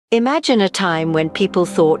Imagine a time when people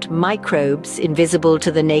thought microbes, invisible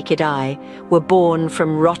to the naked eye, were born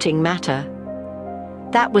from rotting matter.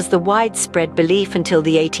 That was the widespread belief until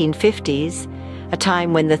the 1850s, a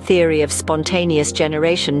time when the theory of spontaneous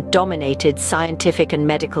generation dominated scientific and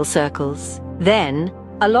medical circles. Then,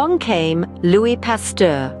 along came Louis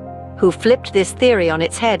Pasteur, who flipped this theory on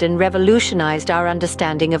its head and revolutionized our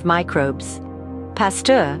understanding of microbes.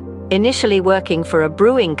 Pasteur, initially working for a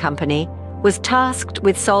brewing company, was tasked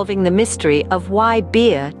with solving the mystery of why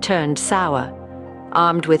beer turned sour.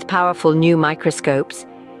 Armed with powerful new microscopes,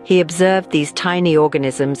 he observed these tiny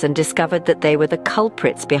organisms and discovered that they were the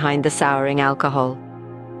culprits behind the souring alcohol.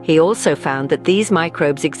 He also found that these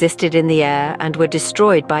microbes existed in the air and were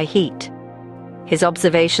destroyed by heat. His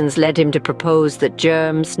observations led him to propose that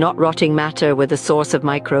germs, not rotting matter, were the source of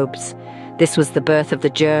microbes. This was the birth of the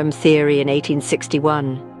germ theory in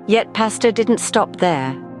 1861. Yet Pasteur didn't stop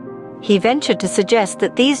there. He ventured to suggest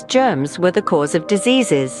that these germs were the cause of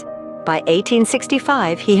diseases. By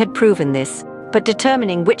 1865, he had proven this, but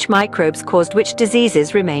determining which microbes caused which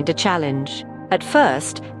diseases remained a challenge. At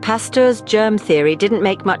first, Pasteur's germ theory didn't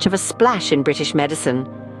make much of a splash in British medicine.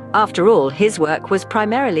 After all, his work was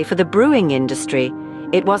primarily for the brewing industry.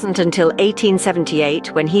 It wasn't until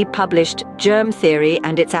 1878, when he published Germ Theory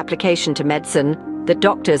and its Application to Medicine, that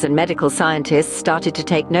doctors and medical scientists started to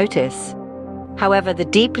take notice. However, the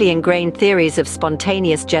deeply ingrained theories of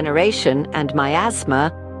spontaneous generation and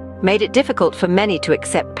miasma made it difficult for many to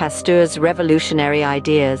accept Pasteur's revolutionary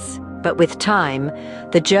ideas. But with time,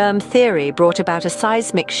 the germ theory brought about a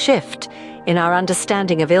seismic shift in our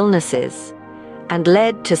understanding of illnesses and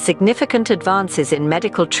led to significant advances in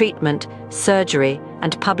medical treatment, surgery,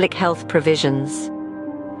 and public health provisions.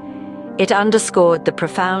 It underscored the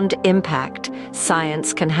profound impact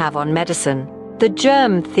science can have on medicine. The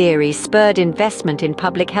germ theory spurred investment in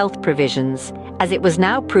public health provisions, as it was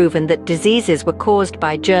now proven that diseases were caused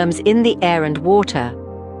by germs in the air and water.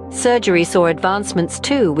 Surgery saw advancements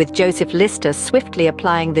too, with Joseph Lister swiftly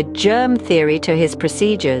applying the germ theory to his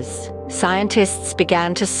procedures. Scientists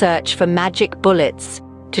began to search for magic bullets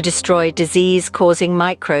to destroy disease-causing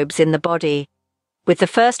microbes in the body, with the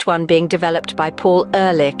first one being developed by Paul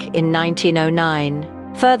Ehrlich in 1909.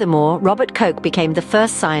 Furthermore, Robert Koch became the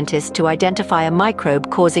first scientist to identify a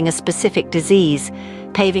microbe causing a specific disease,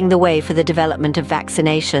 paving the way for the development of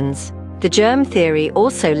vaccinations. The germ theory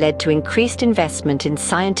also led to increased investment in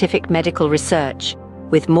scientific medical research,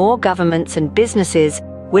 with more governments and businesses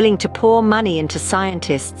willing to pour money into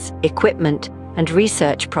scientists, equipment, and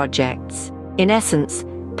research projects. In essence,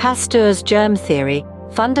 Pasteur's germ theory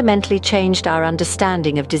fundamentally changed our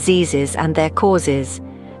understanding of diseases and their causes,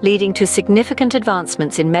 leading to significant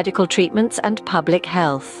advancements in medical treatments and public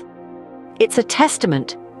health. It's a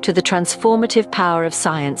testament to the transformative power of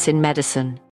science in medicine.